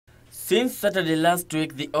Since Saturday last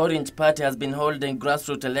week, the Orange Party has been holding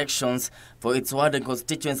grassroots elections for its ward and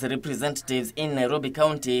constituency representatives in Nairobi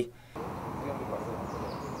County.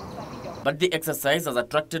 But the exercise has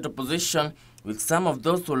attracted opposition, with some of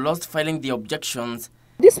those who lost filing the objections.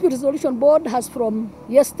 Dispute Resolution Board has from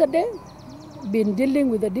yesterday been dealing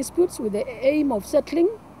with the disputes with the aim of settling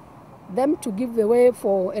them to give the way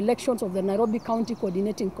for elections of the Nairobi County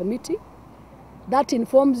Coordinating Committee. That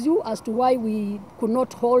informs you as to why we could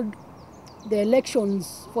not hold the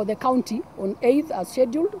elections for the county on 8th as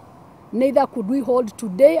scheduled. Neither could we hold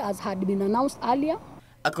today as had been announced earlier.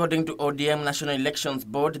 According to ODM National Elections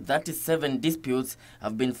Board, 37 disputes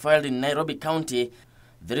have been filed in Nairobi County.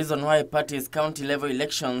 The reason why party's county-level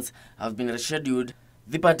elections have been rescheduled.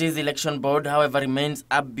 The party's election board, however, remains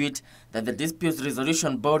upbeat that the Disputes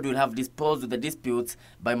Resolution Board will have disposed of the disputes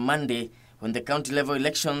by Monday, when the county-level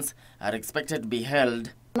elections are expected to be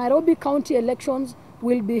held. Nairobi County elections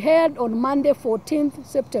will be held on Monday, 14th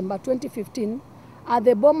September 2015 at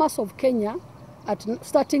the Bomas of Kenya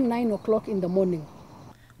starting 9 o'clock in the morning.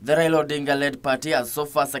 The Raila Odinga-led party has so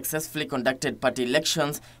far successfully conducted party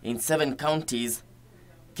elections in 7 counties.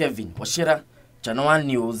 Kevin Washira, Channel 1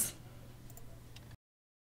 News.